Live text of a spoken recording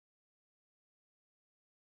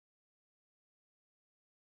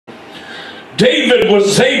David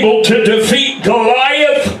was able to defeat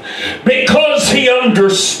Goliath because he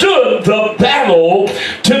understood the battle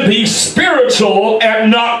to be spiritual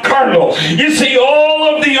and not carnal. You see,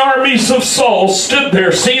 all of the armies of Saul stood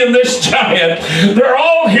there seeing this giant. They're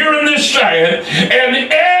all hearing this giant,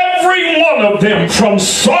 and every one of them, from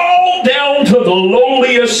Saul down to the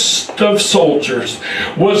lowliest of soldiers,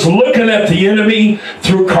 was looking at the enemy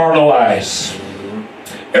through carnal eyes.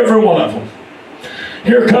 Every one of them.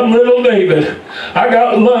 Here come little David. I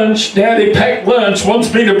got lunch. Daddy packed lunch.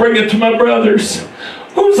 Wants me to bring it to my brothers.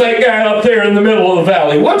 Who's that guy up there in the middle of the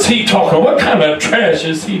valley? What's he talking? What kind of trash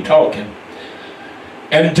is he talking?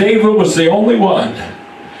 And David was the only one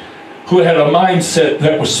who had a mindset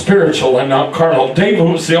that was spiritual and not carnal. David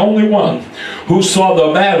was the only one who saw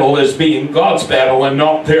the battle as being God's battle and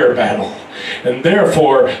not their battle. And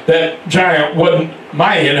therefore, that giant wasn't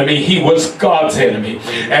my enemy, he was God's enemy.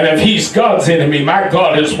 And if he's God's enemy, my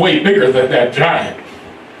God is way bigger than that giant.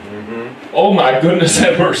 Oh my goodness,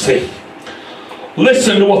 have mercy.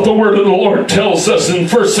 Listen to what the word of the Lord tells us in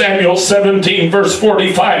 1 Samuel 17, verse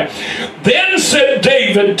 45. Then said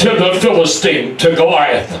David to the Philistine, to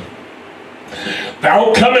Goliath,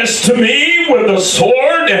 Thou comest to me with a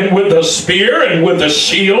sword and with a spear and with a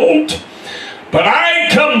shield, but I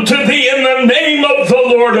come to thee in the name of the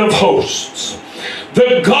Lord of hosts,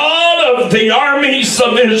 the God of the armies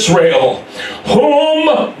of Israel, whom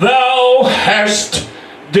thou hast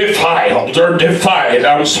defiled, or defied,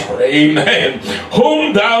 I'm sorry, amen,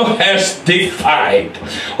 whom thou hast defied.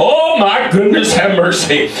 Oh my goodness, have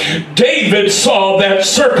mercy. David saw that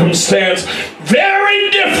circumstance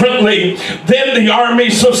very differently than the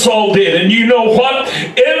armies of Saul did. And you know what?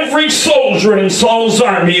 Every soldier in Saul's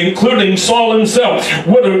army, including Saul himself,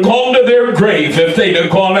 would have gone to their grave if they'd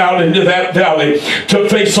have gone out into that valley to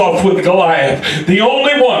face off with Goliath. The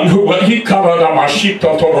only one who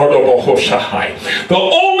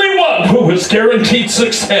was guaranteed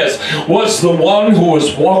success was the one who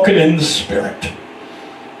was walking in the Spirit.